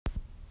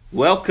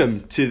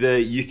Welcome to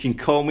the You Can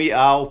Call Me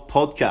Al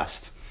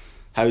podcast.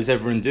 How's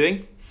everyone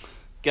doing?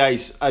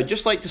 Guys, I'd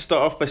just like to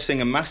start off by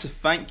saying a massive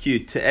thank you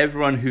to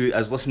everyone who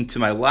has listened to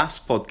my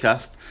last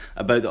podcast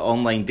about the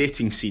online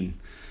dating scene.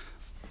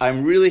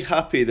 I'm really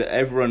happy that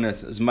everyone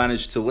has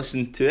managed to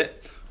listen to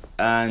it.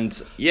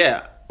 And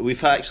yeah,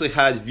 we've actually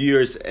had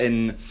viewers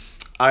in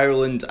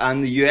Ireland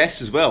and the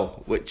US as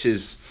well, which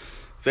is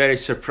very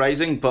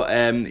surprising, but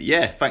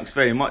thanks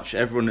very much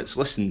everyone that's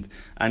listened.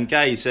 And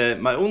guys,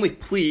 my only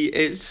plea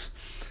is,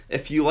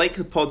 if you like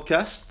the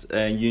podcast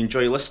and you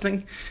enjoy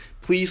listening,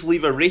 please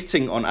leave a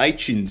rating on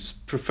iTunes,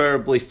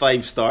 preferably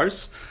 5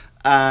 stars,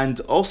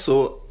 and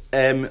also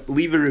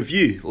leave a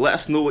review. Let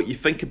us know what you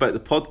think about the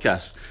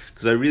podcast,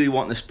 because I really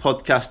want this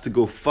podcast to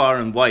go far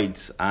and wide,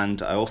 and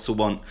I also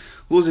want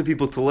loads of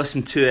people to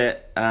listen to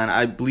it, and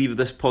I believe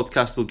this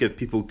podcast will give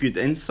people good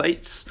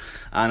insights,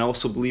 and I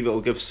also believe it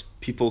will give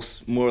people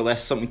more or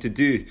less something to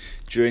do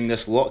during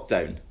this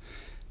lockdown.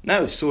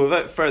 Now, so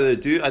without further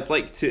ado, I'd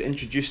like to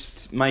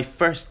introduce my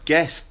first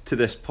guest to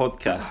this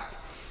podcast,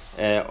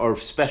 or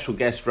special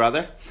guest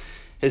rather.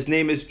 His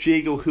name is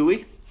Jay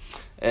Gilhooly.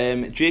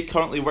 Jay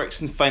currently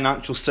works in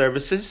financial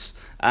services,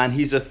 and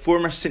he's a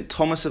former St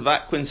Thomas of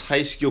Aquinas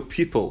high school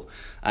pupil,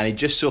 and he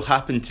just so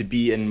happened to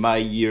be in my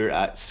year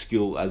at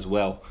school as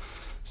well.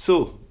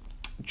 So,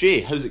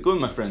 Jay, how's it going,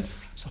 my friend?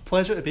 It's a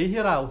pleasure to be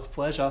here, Al.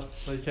 Pleasure.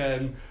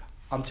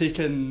 I'm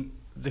taking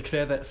the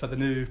credit for the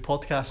new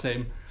podcast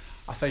name.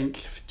 I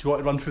think, do you want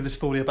to run through the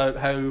story about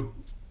how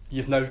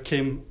you've now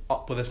came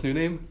up with this new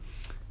name?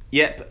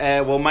 Yep,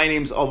 well, my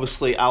name's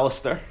obviously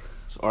Alistair,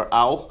 or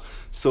Al,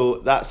 so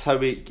that's how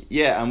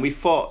and we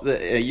thought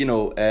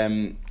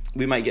that,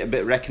 we might get a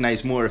bit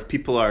recognised more if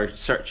people are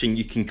searching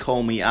You Can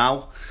Call Me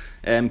Al,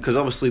 because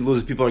obviously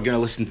loads of people are going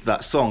to listen to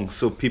that song,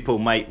 so people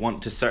might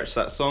want to search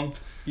that song.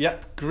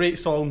 Yep, great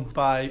song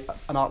by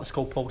an artist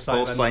called Paul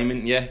Simon. Paul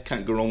Simon, yeah,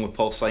 can't go wrong with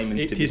Paul Simon,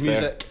 to be 80s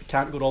music,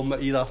 can't go wrong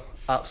with it either.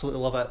 Absolutely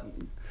love it.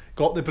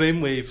 Got the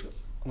brainwave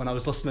when I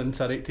was listening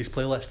to an 80s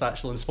playlist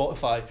actually on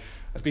Spotify.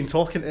 I'd been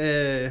talking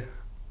to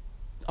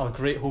our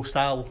great host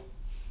Al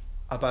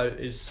about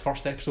his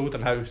first episode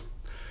and how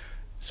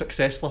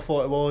successful I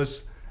thought it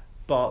was,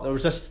 but there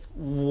was just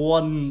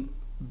one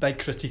big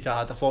critique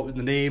I had. I thought with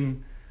the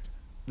name,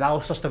 the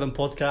Alistair Stiven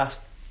podcast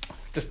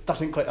just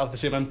doesn't quite have the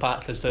same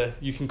impact as the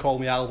You Can Call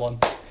Me Al one,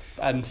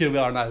 and here we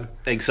are now.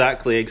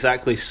 Exactly.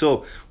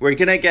 So we're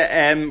gonna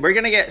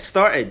get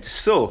started.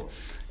 So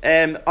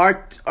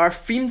our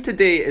theme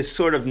today is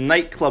sort of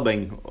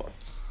nightclubbing,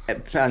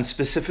 and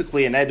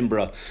specifically in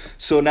Edinburgh.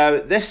 So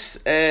now this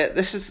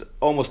is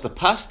almost a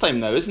pastime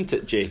now, isn't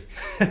it, Jay?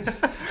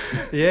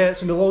 Yeah, it's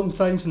been a long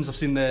time since I've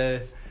seen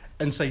the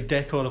inside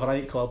decor of a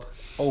nightclub,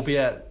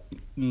 albeit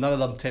none of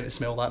them tend to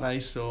smell that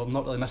nice, so I'm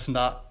not really missing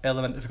that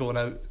element of going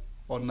out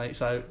on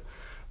nights out.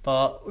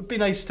 But it would be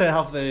nice to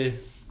have the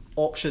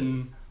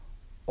option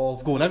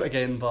of going out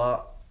again,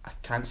 but I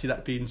can't see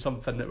that being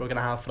something that we're going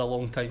to have for a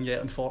long time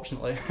yet,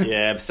 unfortunately.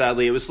 Yeah,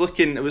 sadly, it was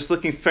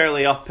looking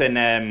fairly up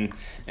in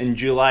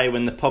July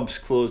when the pubs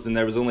closed, and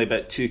there was only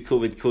about 2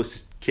 COVID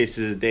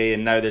cases a day,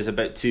 and now there's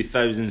about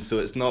 2,000. So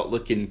it's not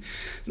looking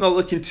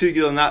too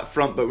good on that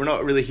front. But we're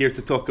not really here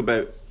to talk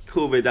about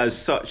COVID as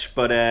such,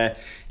 but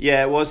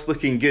it was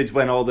looking good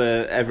when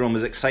everyone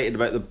was excited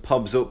about the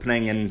pubs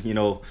opening, and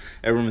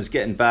everyone was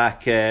getting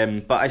back.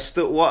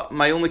 But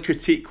my only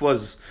critique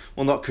was,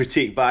 well, not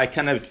critique, but I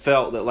kind of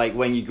felt that like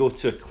when you go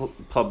to a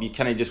pub, you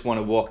kind of just want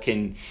to walk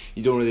in.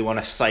 You don't really want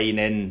to sign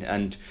in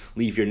and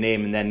leave your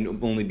name and then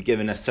only be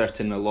given a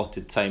certain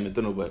allotted time. I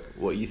don't know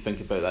what you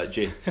think about that,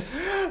 Jay.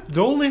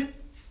 The only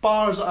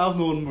bars that I've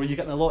known where you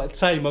get a lot of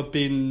time have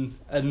been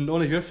in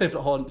one of your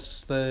favourite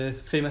haunts, the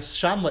famous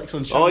Shamwicks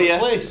on Shamwick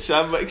Place.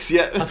 Shamwicks,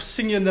 yeah. I've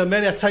seen you in there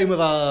many a time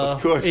with a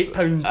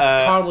 £8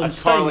 Carling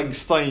Stein. Carling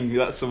Stein,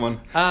 that's the one.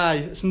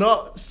 Aye, it's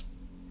not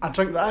a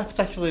drink that I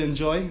particularly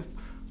enjoy,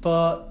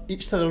 but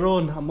each to their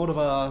own. I'm more of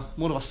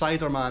a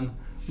cider man,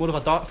 more of a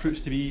dark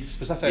fruits to be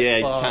specific. Yeah,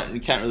 you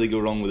can't really go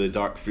wrong with the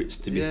dark fruits,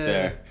 to be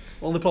fair.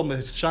 Well, the problem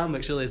with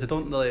Shamwicks really is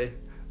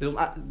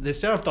they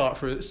serve dark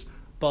fruits,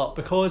 but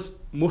because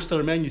most of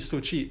their menu's so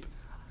cheap,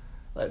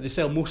 like they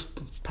sell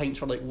most pints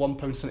for like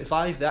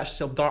 £1.75, they actually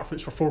sell dark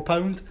fruits for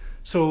 £4.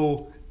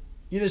 So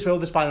you as well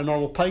just buy a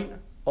normal pint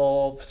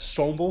of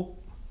Strongbow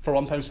for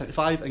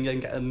 £1.75 and then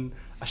getting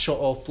a shot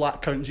of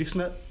black currant juice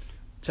in it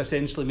to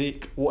essentially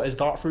make what is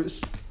dark fruits.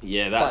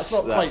 Yeah, that's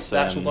not quite the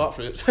actual dark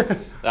fruits.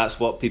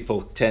 That's what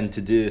people tend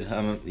to do. So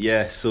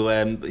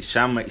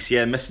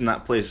Shamwicks, missing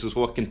that place. I was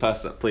walking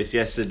past that place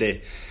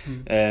yesterday,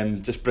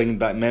 just bringing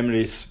back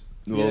memories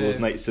of all those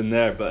nights in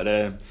there. But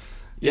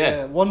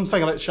one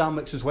thing about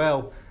Shamwicks as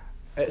well,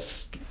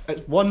 it's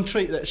one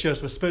trait that it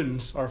shares with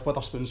spoons, or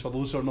Witherspoons for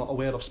those who are not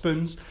aware of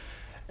spoons,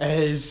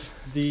 is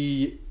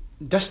the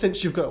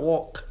distance you've got to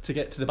walk to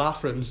get to the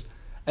bathrooms.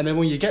 And then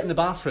when you get in the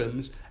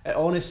bathrooms, it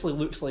honestly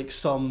looks like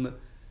some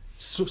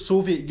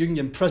Soviet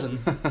Union prison.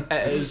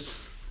 It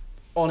is,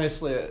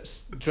 honestly,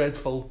 it's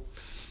dreadful.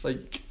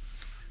 Like,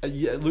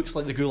 Yeah, it looks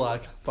like the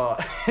Gulag, but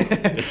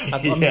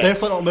I'm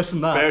definitely not missing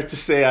that. Fair to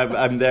say,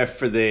 I'm there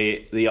for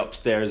the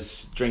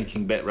upstairs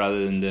drinking bit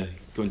rather than the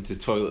going to the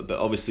toilet. But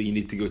obviously, you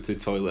need to go to the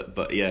toilet.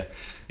 But yeah,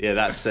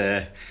 that's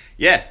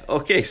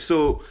okay.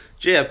 So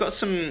Jay, I've got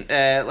some.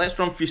 Let's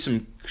run through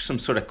some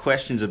sort of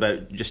questions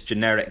about just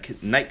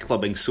generic night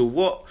clubbing. So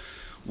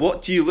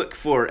what do you look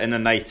for in a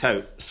night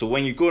out? So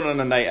when you're going on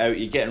a night out,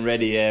 you're getting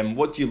ready.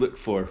 What do you look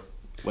for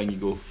when you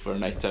go for a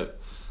night out?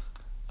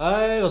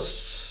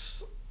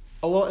 There's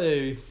a lot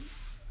of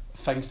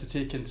things to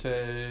take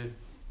into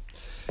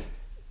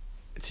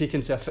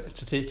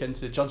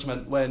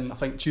judgment when I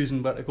think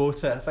choosing where to go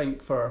to. I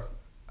think for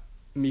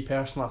me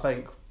personally, I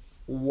think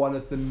one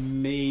of the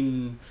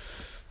main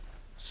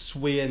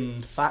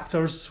swaying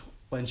factors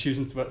when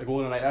choosing where to go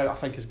on a night out, I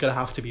think is going to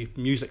have to be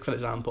music, for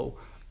example,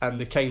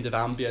 and the kind of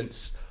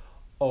ambience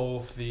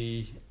of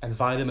the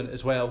environment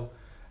as well.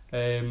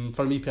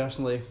 For me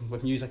personally,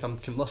 with music, I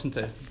can listen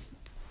to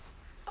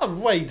a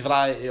wide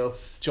variety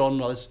of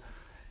genres,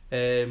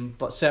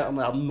 but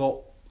certainly I'm not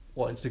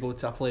wanting to go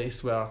to a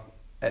place where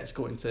it's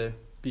going to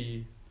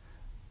be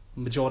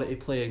majority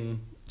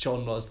playing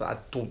genres that I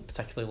don't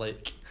particularly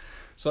like.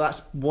 So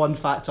that's one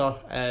factor.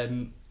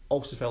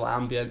 Also as well,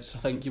 ambience. I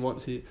think you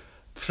want to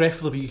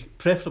preferably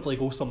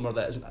go somewhere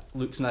that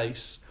looks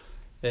nice,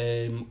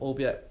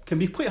 albeit can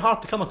be quite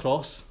hard to come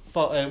across,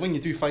 but when you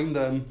do find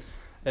them,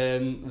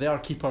 they are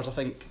keepers. I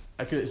think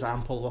a good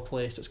example of a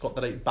place that's got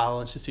the right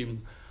balance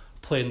between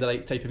playing the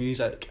right type of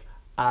music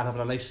and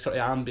having a nice sort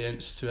of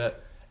ambience to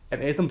it,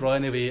 in Edinburgh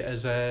anyway,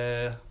 is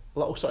a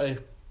little sort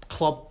of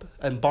club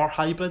and bar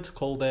hybrid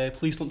called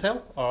Please Don't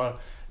Tell, or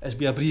as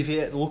we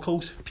abbreviate it, the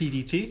locals,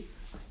 PDT.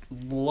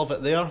 Love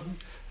it there,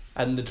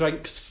 and the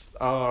drinks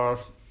are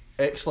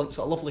excellent. It's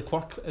a lovely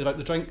quirk about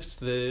the drinks.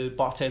 The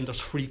bartender's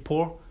free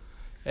pour.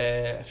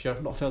 If you're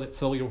not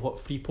familiar with what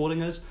free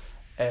pouring is,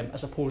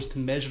 as opposed to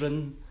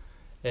measuring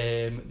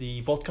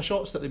the vodka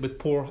shots that they would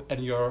pour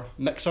in your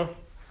mixer,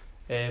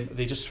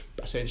 they just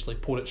essentially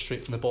pour it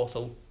straight from the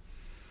bottle.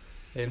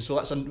 So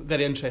that's a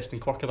very interesting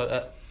quirk about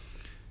it.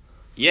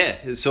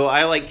 Yeah, so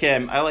I like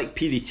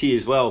PDT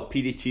as well.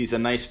 PDT is a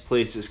nice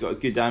place. It's got a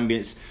good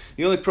ambience.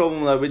 The only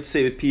problem I would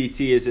say with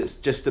PDT is it's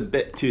just a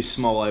bit too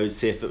small. I would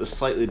say if it was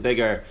slightly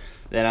bigger,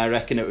 then I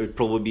reckon it would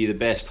probably be the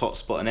best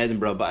hotspot in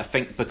Edinburgh. But I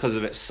think because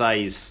of its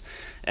size,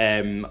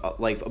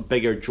 like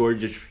bigger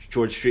George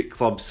Street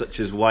clubs such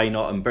as Why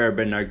Not and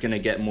Bourbon are going to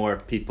get more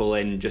people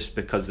in just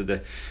because of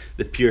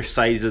the pure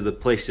size of the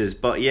places.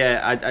 But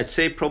yeah, I'd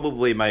say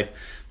probably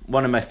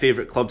one of my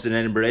favourite clubs in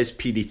Edinburgh is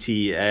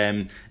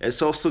PDT.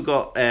 It's also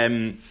got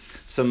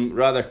some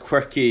rather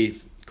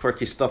quirky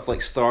stuff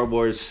like Star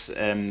Wars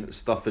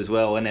stuff as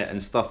well in it,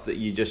 and stuff that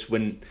you just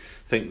wouldn't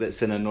think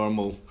that's in a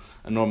normal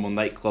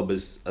nightclub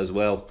as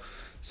well.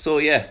 So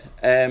yeah,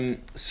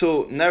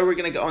 so now we're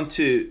going to get on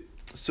to,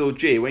 so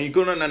Jay, when you're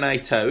going on a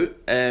night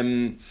out,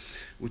 do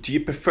you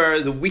prefer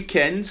the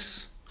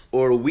weekends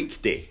or a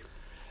weekday?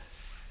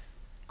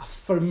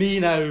 For me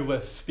now,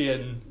 with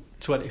being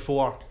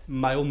 24,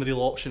 my only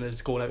real option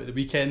is going out at the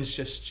weekends,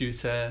 just due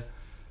to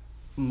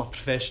my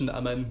profession that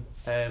I'm in.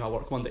 I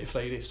work Monday to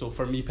Friday, so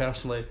for me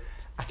personally,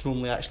 I can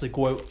only actually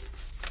go out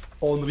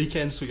on the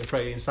weekends, so your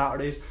Friday and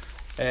Saturdays.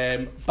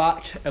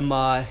 Back in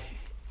my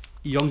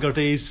younger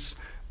days,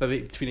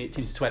 maybe between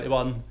 18 to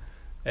 21,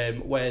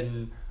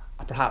 when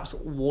I perhaps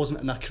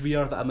wasn't in a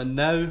career that I'm in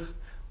now,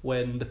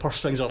 when the purse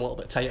strings are a little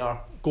bit tighter,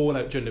 going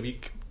out during the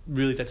week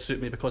really did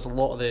suit me, because a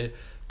lot of the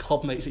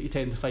club nights that you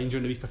tend to find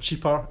during the week are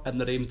cheaper, and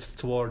they're aimed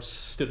towards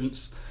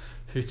students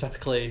who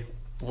typically,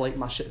 like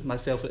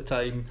myself at the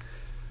time,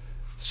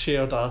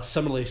 shared a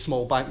similarly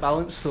small bank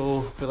balance,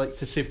 so we like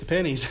to save the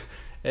pennies.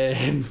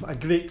 A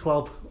great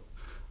club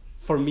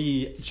for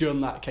me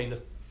during that kind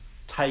of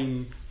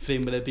time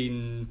frame would have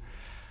been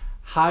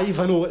Hive.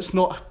 I know it's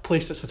not a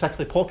place that's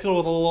particularly popular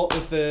with a lot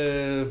of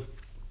the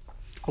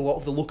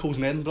locals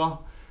in Edinburgh,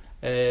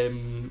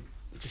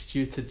 just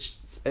due to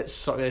its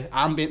sort of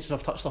ambience, and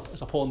I've touched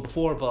upon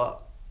before,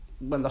 but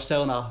when they're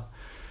selling a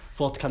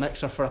vodka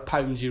mixer for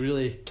 £1, you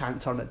really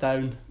can't turn it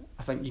down.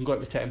 I think you can go out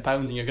with £10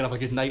 and you're going to have a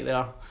good night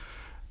there.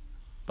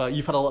 But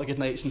you've had a lot of good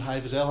nights in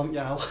Hive as well, haven't you,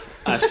 Al?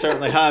 I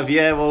certainly have,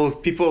 yeah. Well,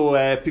 people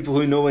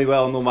who know me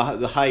well know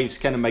the Hive's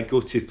kind of my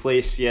go-to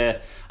place,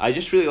 yeah. I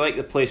just really like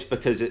the place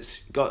because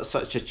it's got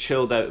such a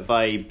chilled out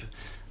vibe,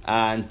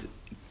 and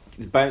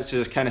the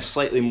bouncers are kind of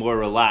slightly more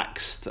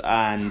relaxed,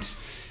 and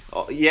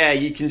yeah,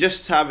 you can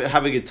just have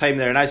a good time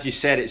there. And as you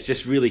said, it's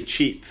just really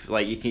cheap.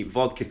 Like, you can eat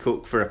vodka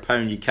coke for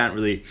 £1. You can't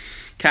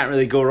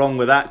really go wrong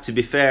with that, to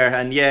be fair.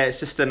 And yeah, it's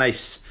just a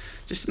nice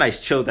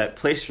chilled out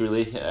place,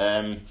 really.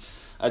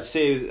 I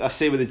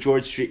say with the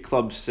George Street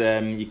clubs,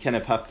 you kind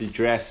of have to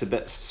dress a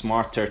bit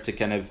smarter to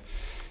kind of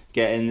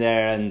get in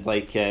there, and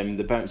like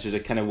the bouncers are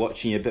kind of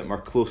watching you a bit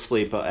more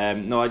closely. But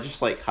no, I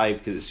just like Hive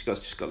because it's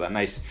just got that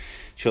nice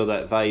chilled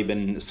out vibe,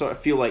 and sort of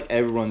feel like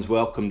everyone's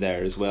welcome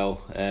there as well,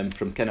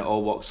 from kind of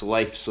all walks of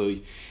life. So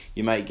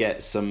you might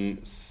get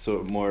some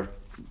sort of more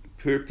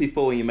poor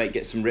people, and you might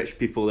get some rich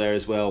people there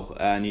as well,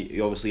 and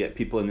you obviously get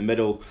people in the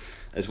middle,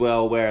 as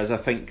well. Whereas I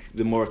think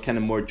the more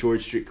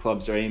George Street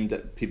clubs are aimed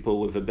at people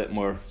with a bit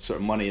more sort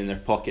of money in their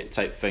pocket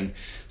type thing.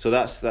 So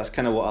that's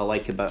kind of what I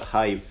like about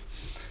Hive.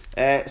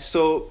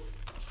 So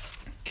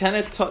kind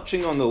of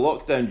touching on the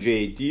lockdown,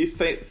 Jay, do you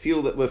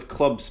feel that with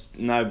clubs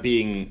now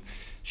being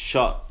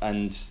shut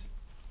and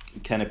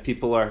kind of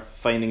people are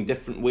finding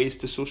different ways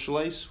to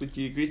socialise, would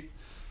you agree?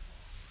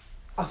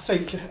 I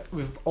think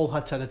we've all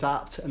had to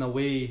adapt in a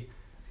way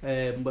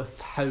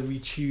with how we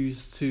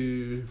choose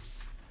to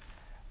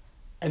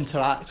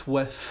interact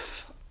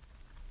with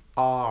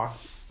our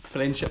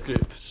friendship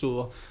group.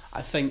 So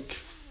I think,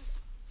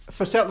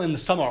 for certainly in the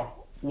summer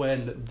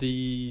when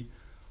the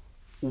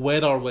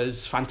weather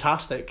was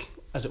fantastic,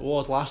 as it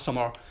was last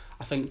summer,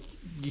 I think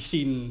you've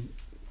seen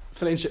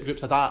friendship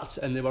groups adapt,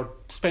 and they were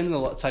spending a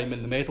lot of time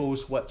in the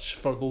Meadows, which,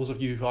 for those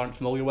of you who aren't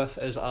familiar with,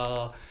 it's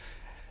a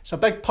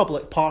big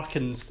public park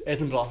in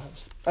Edinburgh,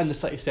 in the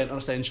city centre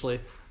essentially.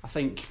 I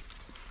think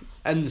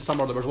in the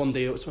summer there was one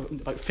day it was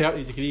about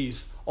 30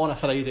 degrees on a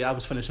Friday. I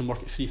was finishing work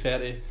at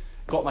 3:30,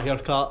 got my hair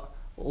cut.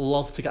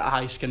 Love to get a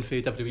high skin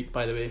fade every week,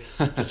 by the way,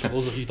 just for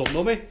those of you who don't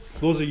know me.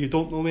 Those of you who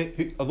don't know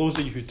me, or those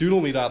of you who do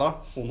know me rather,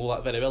 will know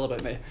that very well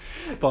about me.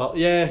 But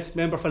yeah,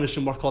 remember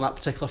finishing work on that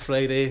particular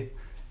Friday,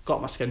 got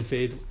my skin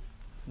fade,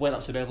 went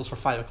up to Meadows for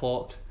 5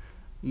 o'clock,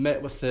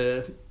 met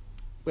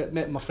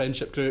my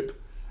friendship group.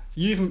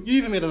 You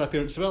even made an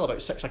appearance as well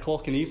about 6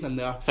 o'clock in the evening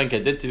there. I think I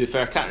did, to be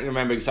fair. I can't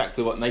remember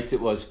exactly what night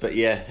it was, but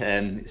yeah,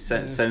 it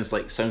sounds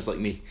like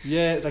me.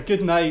 Yeah, it's a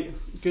good night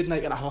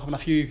having a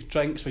few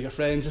drinks with your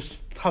friends,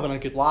 just having a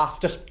good laugh,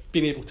 just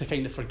being able to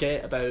kind of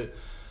forget about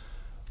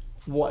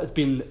what has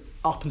been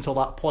up until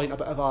that point a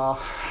bit of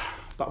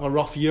a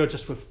rough year,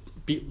 just with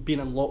being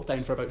in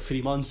lockdown for about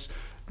 3 months.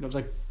 And it was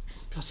like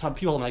just had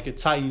people having a good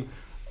time.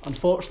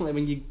 Unfortunately,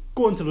 when you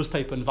go into those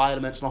type of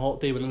environments on a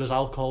hot day when there is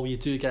alcohol, you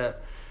do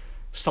get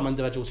some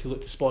individuals who look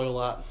to spoil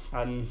that,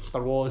 and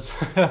there was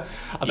a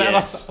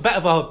bit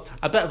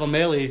of a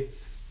melee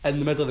in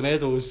the middle of the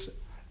Meadows.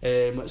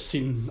 It's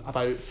seen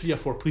about 3 or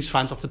 4 police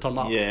fans have to turn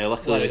up. Yeah,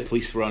 luckily the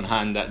police were on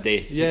hand that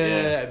day.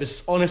 Yeah, it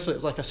was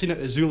like I seen it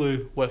at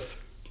Zulu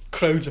with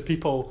crowds of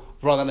people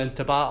running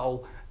into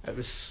battle. It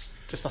was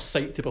just a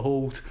sight to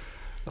behold.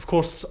 Of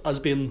course, us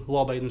being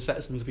law-abiding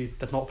citizens, we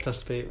did not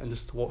participate and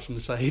just watched from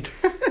the side.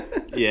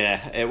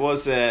 Yeah, it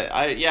was.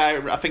 I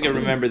think I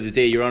remember the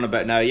day you're on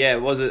about now. Yeah,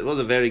 it was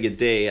a very good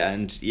day,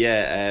 and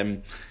yeah,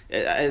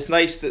 it's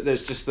nice that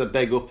there's just a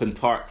big open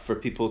park for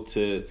people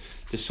to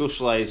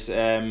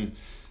socialise.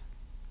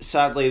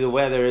 Sadly, the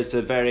weather is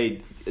a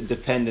very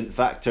dependent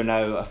factor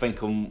now, I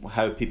think, on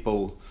how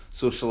people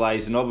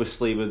socialise, and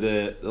obviously with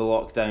the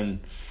lockdown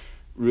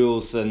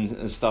rules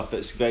and stuff,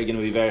 it's going to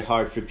be very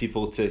hard for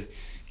people to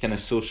kind of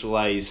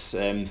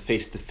socialise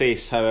face to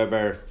face.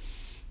 However,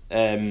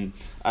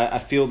 I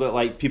feel that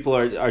like people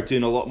are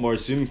doing a lot more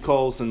Zoom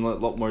calls and a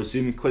lot more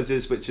Zoom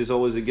quizzes, which is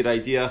always a good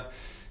idea.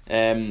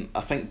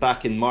 I think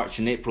back in March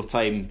and April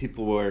time,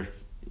 people were,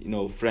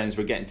 friends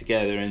were getting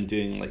together and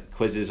doing like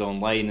quizzes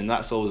online, and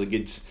that's always a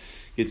good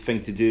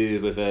thing to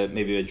do with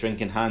maybe a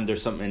drink in hand or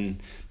something.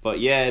 But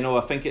yeah,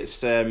 I think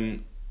it's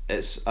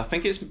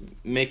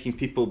making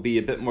people be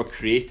a bit more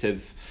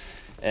creative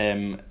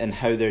in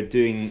how they're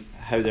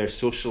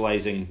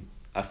socialising.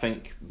 I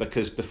think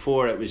because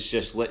before it was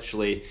just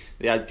literally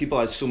people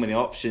had so many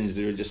options.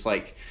 They were just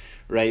like,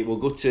 right, we'll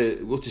go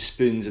to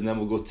Spoons and then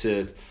we'll go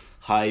to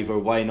Hive or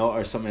Why Not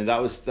or something.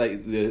 That was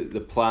like the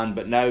plan.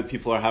 But now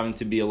people are having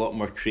to be a lot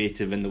more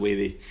creative in the way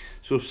they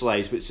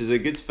socialise, which is a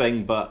good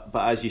thing. But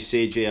as you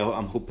say, Jay,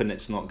 I'm hoping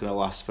it's not going to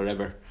last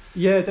forever.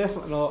 Yeah,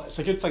 definitely not. It's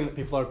a good thing that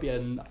people are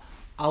being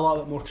a lot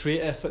bit more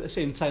creative. At the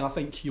same time, I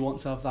think you want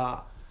to have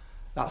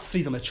that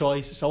freedom of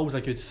choice. It's always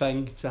a good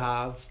thing to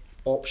have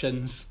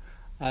options.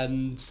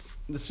 And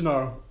the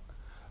sooner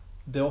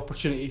the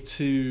opportunity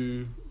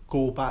to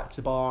go back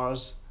to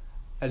bars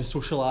and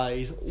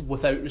socialise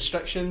without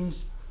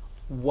restrictions,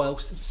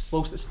 whilst it's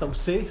still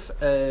safe,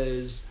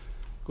 is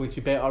going to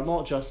be better.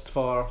 Not just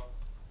for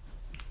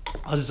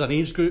us as an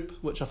age group,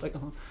 which I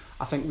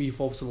think we've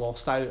obviously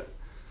lost out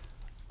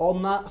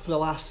on that for the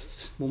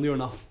last near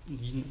enough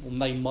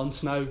 9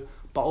 months now,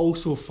 but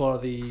also for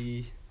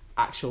the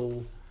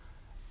actual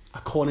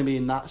economy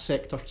in that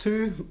sector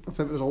too. I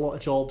think there's a lot of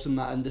jobs in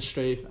that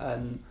industry,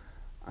 and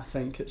I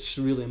think it's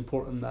really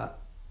important that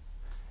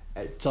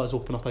it does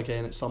open up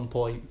again at some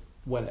point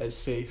when it is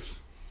safe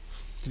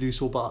to do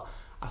so. But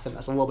I think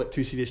that's a little bit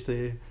too serious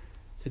to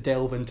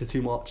delve into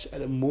too much at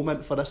the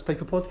moment for this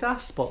type of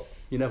podcast, but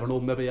you never know,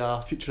 maybe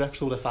a future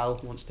episode, if Al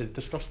wants to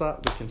discuss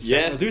that, we can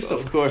certainly do so.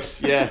 Of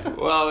course, yeah.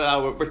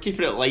 Well, we're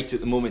keeping it light at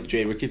the moment,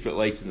 Jay. We're keeping it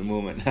light at the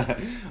moment.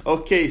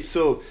 Okay,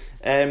 so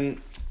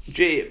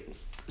Jay,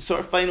 sort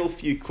of final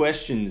few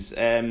questions.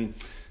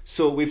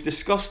 So we've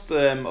discussed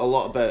a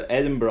lot about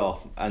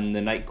Edinburgh and the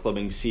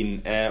nightclubbing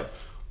scene.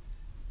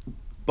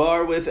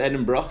 Bar with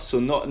Edinburgh, so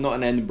not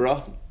in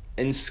Edinburgh.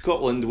 In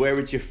Scotland, where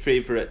would your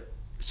favourite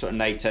sort of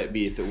night out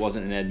be if it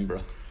wasn't in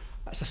Edinburgh?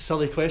 That's a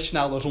silly question,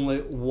 Al. There's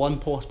only one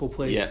possible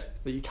place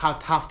that you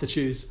can't have to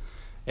choose.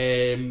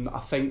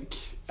 I think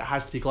it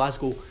has to be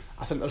Glasgow.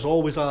 I think there's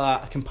always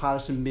a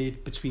comparison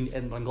made between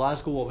Edinburgh and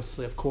Glasgow.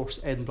 Obviously, of course,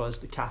 Edinburgh is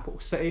the capital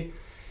city.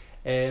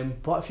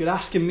 But if you're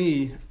asking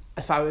me,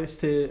 if I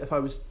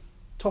was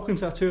talking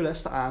to a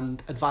tourist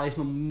and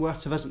advising them where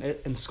to visit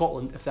it in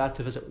Scotland, if they had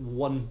to visit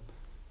one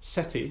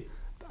city,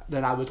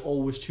 then I would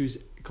always choose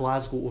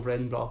Glasgow over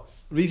Edinburgh.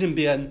 Reason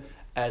being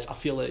is I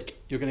feel like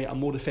you're going to get a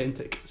more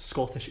authentic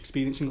Scottish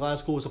experience in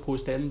Glasgow as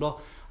opposed to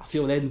Edinburgh. I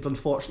feel in Edinburgh,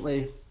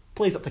 unfortunately,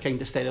 plays up the kind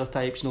of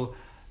stereotypes,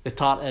 the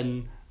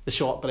tartan, the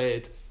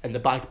shortbread and the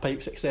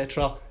bagpipes,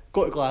 etc.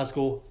 Go to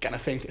Glasgow, get an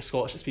authentic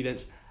Scottish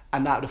experience,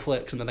 and that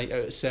reflects on the night out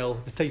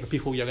itself. The type of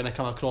people you're going to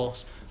come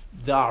across,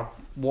 they are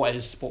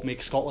what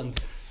makes Scotland.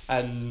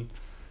 And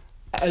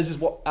it is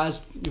what,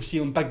 as you'll see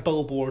on big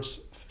billboards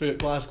throughout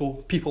Glasgow,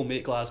 people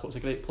make Glasgow. It's a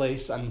great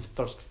place, and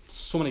there's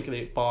so many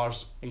great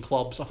bars and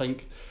clubs. I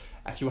think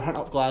if you were hitting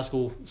up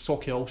Glasgow,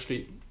 Sauchiehall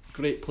Street,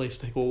 great place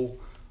to go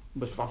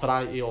with a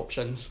variety of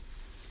options.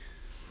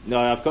 No,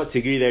 I've got to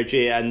agree there,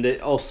 Jay. And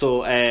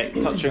also,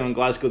 touching on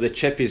Glasgow, the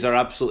chippies are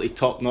absolutely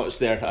top notch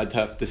there, I'd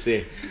have to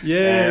say.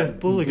 Yeah,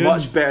 Blue Lagoon.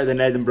 Much better than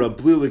Edinburgh.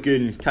 Blue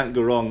Lagoon, can't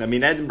go wrong. I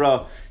mean,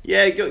 Edinburgh,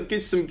 yeah, got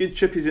some good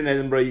chippies in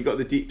Edinburgh. You got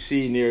the deep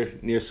sea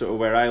near sort of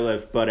where I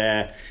live,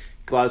 but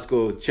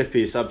Glasgow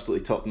chippies,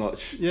 absolutely top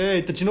notch.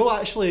 Yeah, did you know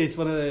actually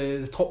one of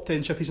the top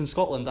 10 chippies in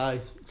Scotland? I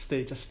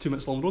stay just 2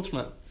 minutes along the road from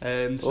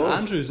it. St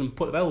Andrews in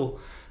Portobello.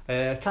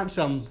 I can't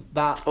say I'm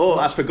that. Oh,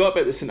 I forgot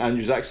about the St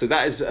Andrews. Actually,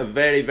 that is a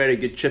very, very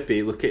good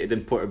chippy located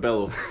in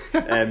Portobello.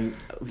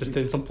 Just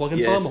doing some plugging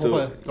yeah, for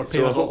them.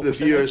 I hope the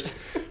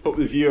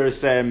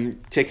viewers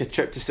take a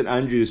trip to St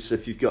Andrews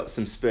if you've got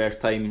some spare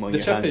time on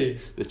your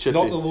hands. The chippy,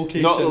 not the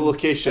location. Not the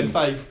location.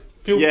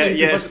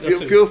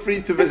 Feel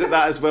free to visit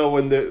that as well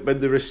when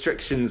the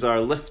restrictions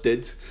are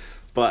lifted.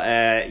 But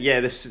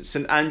the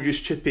St Andrews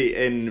chippy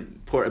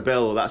in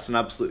Portobello, that's an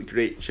absolute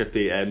great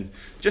chippy.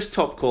 Just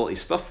top quality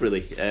stuff,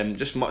 really.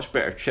 Just much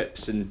better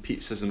chips and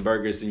pizzas and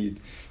burgers than you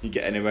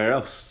get anywhere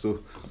else.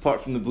 So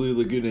apart from the Blue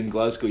Lagoon in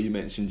Glasgow you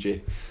mentioned,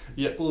 Jay.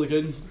 Yeah, Blue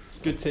Lagoon,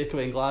 good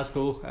takeaway in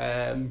Glasgow.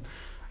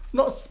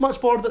 Not as much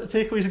bored about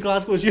the takeaways in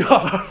Glasgow as you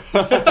are.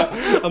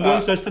 I'm more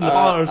interested in the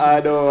bars. I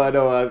know.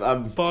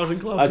 I'm bars and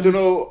clubs. I don't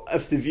know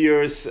if the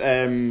viewers,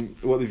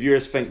 what the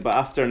viewers think, but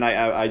after a night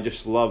out, I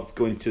just love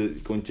going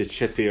to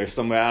Chippy or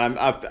somewhere. And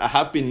I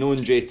have been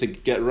known, Jay, to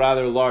get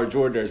rather large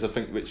orders. I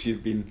think which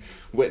you've been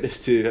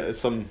witness to at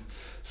some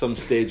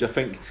stage, I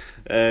think.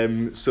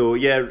 So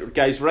yeah,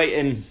 guys, write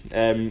in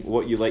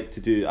what you like to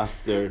do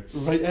after.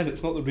 Write in.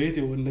 It's not the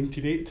radio in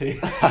 1980.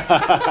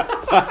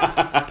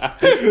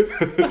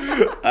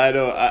 I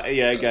know.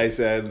 Yeah, guys,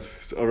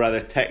 or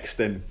rather,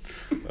 texting.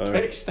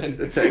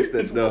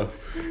 Texting. No.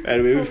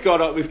 Anyway, we've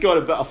got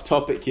a bit off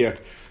topic here.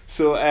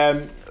 So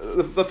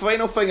the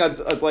final thing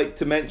I'd like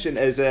to mention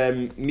is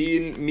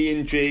me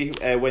and Jay,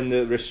 when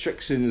the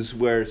restrictions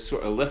were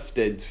sort of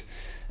lifted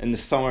in the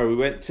summer, we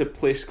went to a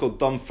place called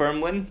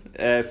Dunfermline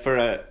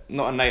for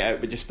not a night out,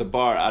 but just a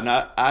bar, and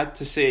I had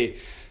to say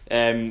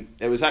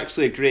it was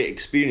actually a great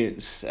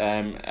experience,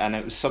 and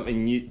it was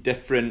something new,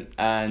 different,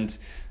 and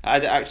I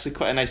had actually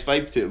quite a nice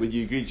vibe to it. Would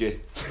you agree, Jay?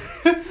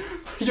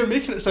 You're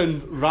making it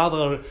sound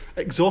rather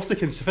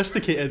exotic and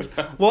sophisticated.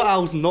 What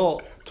Al's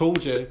not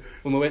told you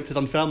when we went to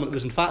Dunfermline, it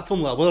was in fact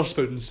only a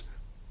Witherspoon's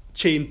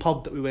chain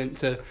pub that we went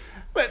to,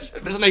 which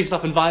was a nice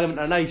enough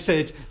environment and a nice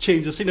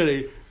change of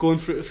scenery going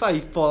through to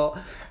Fife, but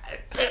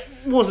it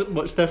wasn't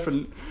much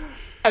different.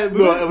 It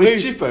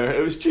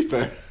was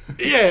cheaper.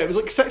 Yeah, it was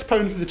like £6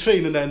 for the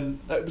train, and then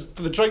it was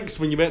for the drinks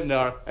when you went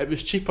there. It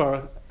was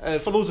cheaper.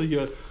 For those of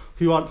you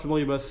who aren't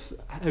familiar with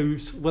how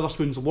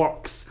Witherspoon's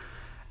works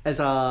as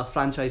a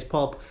franchise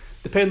pub,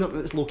 depending on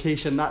its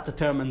location, that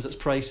determines its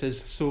prices.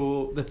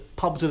 So the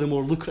pubs with the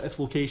more lucrative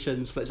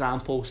locations, for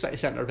example, city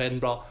centre of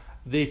Edinburgh,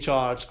 they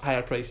charge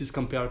higher prices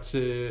compared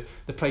to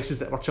the prices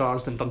that were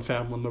charged in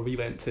Dunfermline where we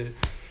went to.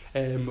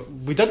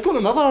 We did go on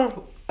another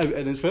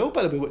outing as well,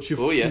 by the way, which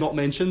you've not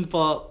mentioned,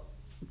 but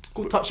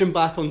touching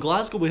back on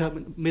Glasgow, we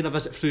have made a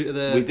visit through to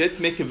the... We did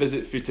make a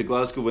visit through to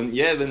Glasgow when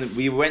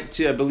we went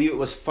to, I believe it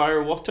was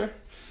Firewater.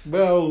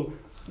 Well,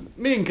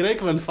 me and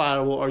Greg were in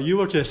Firewater, you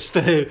were just...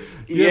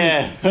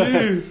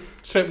 You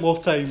spent more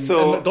time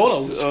in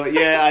McDonald's. So,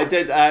 yeah, I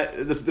did.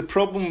 The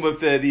problem with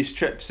these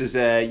trips is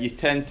you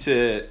tend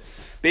to...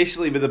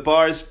 Basically, with the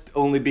bars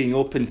only being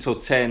open till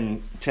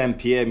 10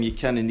 p.m, you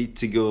kind of need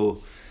to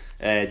go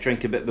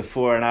drink a bit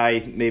before, and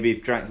I maybe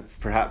drank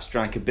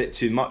a bit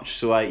too much,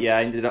 so I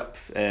ended up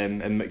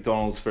in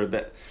McDonald's for a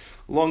bit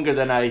longer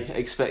than I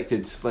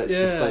expected.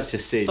 Let's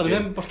just say. If I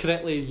remember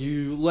correctly,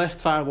 you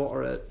left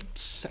Firewater at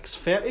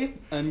 6:30,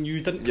 and you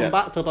didn't come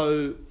back till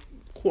about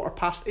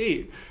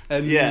 8:15.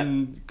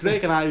 And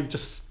Greg and I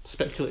just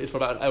speculated for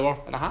about an hour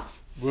and a half.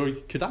 Where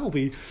could I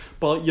be?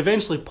 But you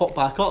eventually popped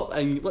back up,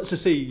 and let's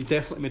just say you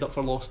definitely made up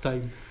for lost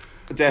time.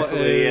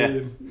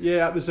 Definitely,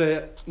 yeah. It was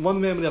one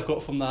memory I've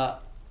got from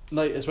that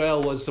night as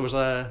well was there was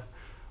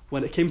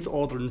when it came to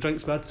ordering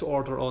drinks, we had to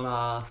order on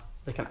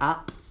an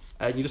app,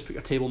 and you just put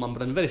your table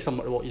number in, very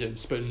similar to what you do in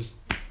Spoons.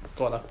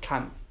 God, I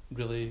can't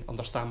really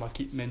understand why I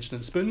keep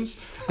mentioning spoons.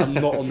 I'm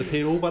not on the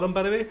payroll with them,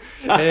 by the way.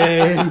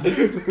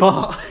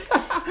 But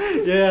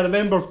yeah, I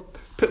remember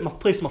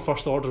placing my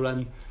first order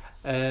in,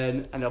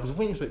 and I was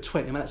waiting for about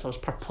 20 minutes. I was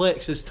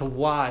perplexed as to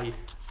why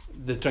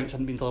the drinks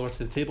hadn't been delivered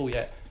to the table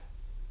yet.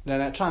 Then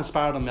it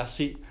transpired on my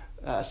seat.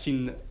 I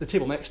seen the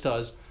table next to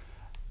us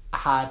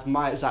had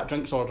my exact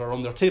drinks order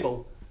on their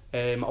table.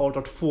 I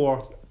ordered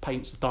 4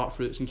 pints of dark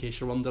fruits, in case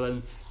you're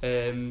wondering.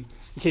 In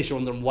case you're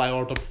wondering why I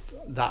ordered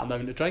that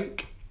amount of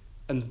drink.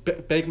 And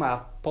beg my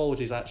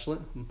apologies, actually.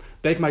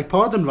 Beg my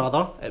pardon,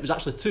 rather. It was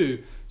actually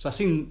 2. So I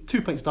seen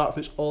 2 pints of dark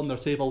fruits on their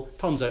table.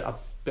 Turns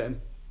out I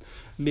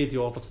made the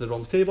order to the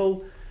wrong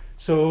table.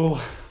 So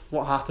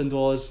what happened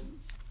was,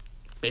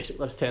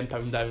 basically, it was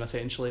 £10 down,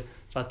 essentially.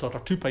 So I had to order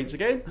 2 pints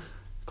again.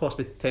 It cost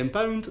me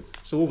 £10.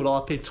 So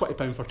overall, I paid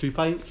 £20 for 2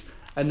 pints.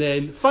 And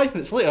then 5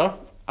 minutes later,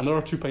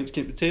 another 2 pints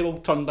came to the table.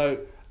 Turned out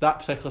that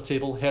particular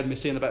table heard me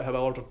saying about how I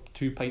ordered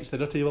 2 pints to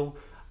their table,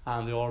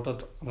 and they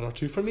ordered another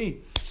 2 for me.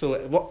 So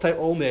it worked out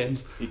all in the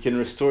end. You can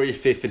restore your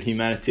faith in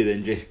humanity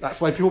then, Jay. That's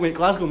why people make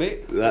Glasgow,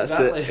 mate. That's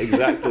exactly. It,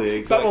 exactly.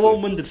 It's a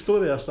long-winded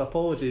story there, so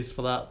apologies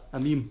for that. I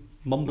mean,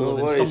 mumbling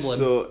and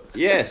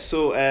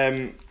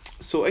stumbling.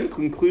 So in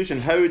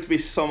conclusion, how would we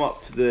sum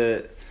up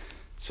the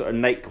sort of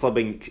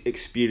nightclubbing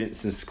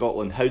experience in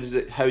Scotland? How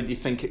do you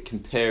think it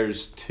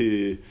compares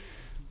to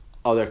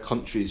other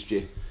countries,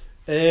 Jay?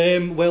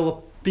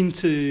 Well, I've been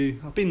to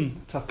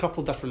a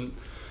couple of different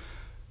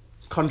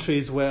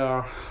countries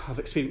where I've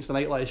experienced the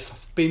nightlife.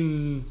 I've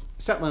been,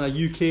 certainly in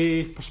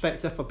a UK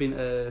perspective, I've been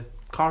to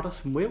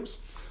Cardiff in Wales.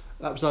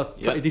 That was a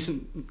pretty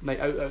decent night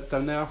out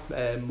down there.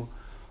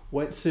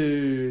 Went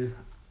to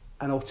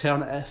an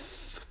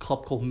alternative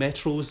club called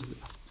Metros,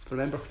 if I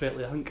remember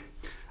correctly. I think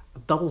a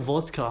double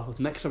vodka with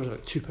mixer was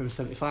about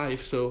 £2.75,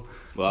 so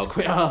it was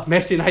quite a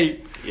messy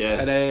night.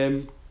 Yeah.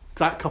 And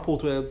that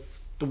coupled with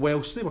the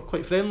Welsh, they were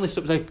quite friendly, so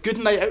it was a good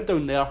night out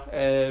down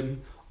there.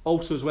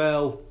 Also as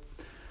well,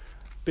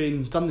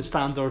 done the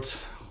standard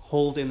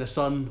holiday in the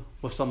sun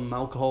with some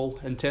alcohol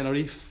in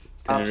Tenerife.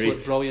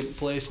 Absolute brilliant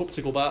place. Hope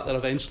to go back there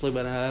eventually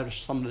when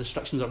some of the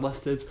restrictions are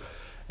lifted.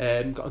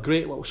 Got a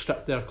great little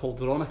strip there called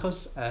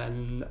Veronica's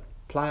in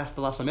Playas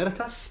de las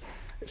Americas.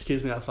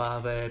 Excuse me if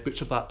I've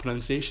butchered that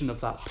pronunciation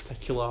of that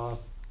particular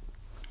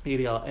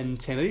area in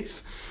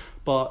Tenerife,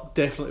 but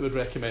definitely would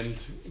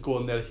recommend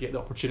going there if you get the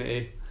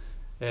opportunity.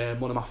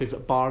 One of my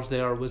favourite bars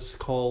there was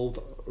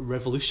called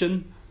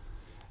Revolution.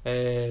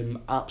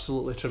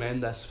 Absolutely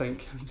tremendous. I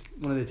think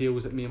one of the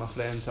deals that me and my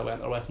friends I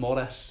went there with,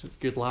 Morris,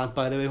 good lad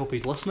by the way, hope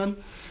he's listening.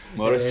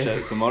 Morris, shout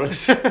out to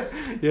Morris.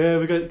 Yeah,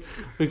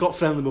 we got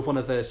friendly with one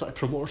of the sort of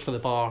promoters for the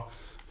bar,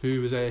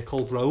 who was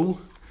called Raul.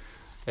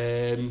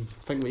 I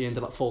think we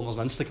ended up following us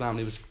on Instagram.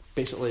 He was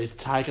basically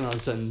tagging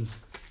us in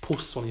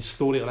posts on his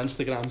story on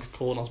Instagram,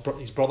 calling us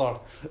his brother.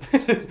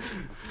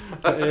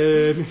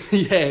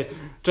 Yeah,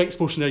 drinks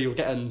portion there, you were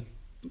getting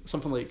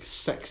something like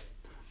 6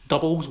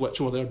 doubles,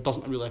 which over there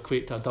doesn't really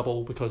equate to a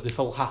double because they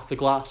fill half the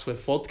glass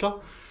with vodka.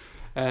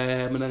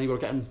 And then you were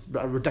getting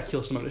a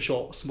ridiculous amount of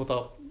shots with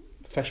a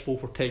fishbowl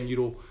for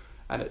 €10.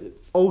 And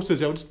it also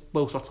as well, just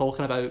whilst we're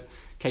talking about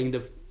kind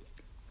of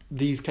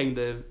these kind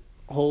of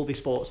holiday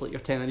spots like your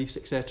Tenerife,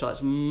 etc.,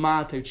 it's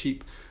mad how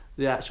cheap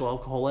the actual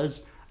alcohol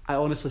is. I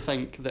honestly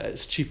think that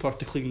it's cheaper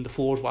to clean the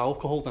floors with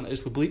alcohol than it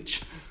is with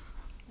bleach.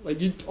 Like,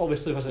 you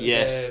obviously visit.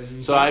 Yes.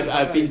 So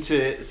I've been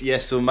to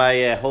So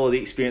my holiday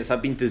experience,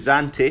 I've been to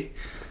Zante.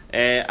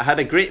 I had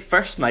a great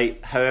first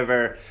night.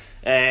 However,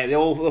 the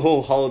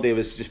whole holiday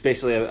was just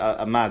basically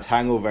a mad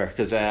hangover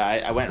because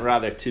I went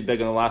rather too big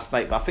on the last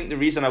night. But I think the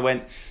reason I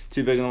went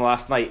too big on the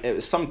last night, it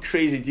was some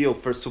crazy deal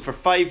for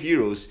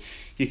 €5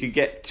 you could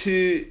get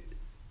two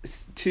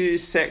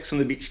Sex on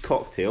the Beach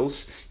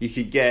cocktails. You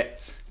could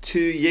get 2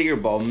 Jaeger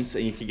bombs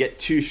and you could get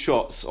 2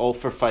 shots, all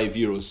for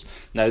 €5.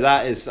 Now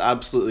that is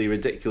absolutely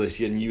ridiculous,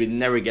 and you would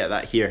never get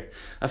that here.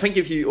 I think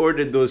if you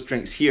ordered those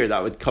drinks here,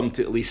 that would come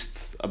to at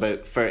least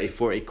about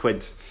 30-40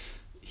 quid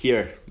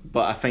here.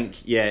 But I think,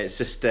 yeah, it's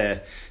just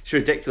it's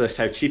ridiculous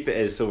how cheap it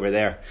is over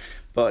there.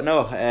 But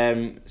no,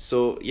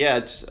 so yeah,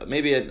 it's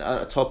maybe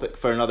a topic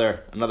for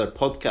another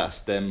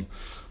podcast.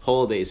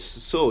 Holidays.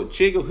 So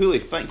Jago Hooley,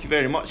 thank you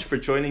very much for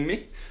joining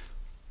me.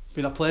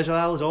 Been a pleasure,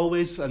 Al, as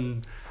always,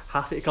 and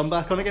happy to come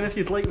back on again if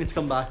you'd like me to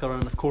come back on.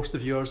 And of course, the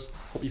viewers,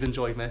 hope you've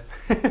enjoyed me.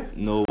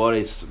 No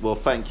worries. Well,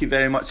 thank you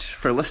very much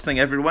for listening,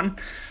 everyone.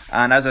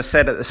 And as I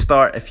said at the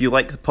start, if you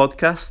like the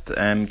podcast,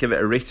 give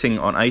it a rating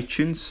on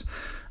iTunes.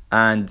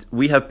 And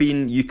we have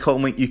been You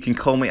Can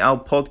Call Me Al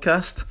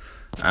podcast,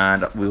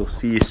 and we'll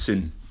see you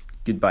soon.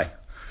 Goodbye.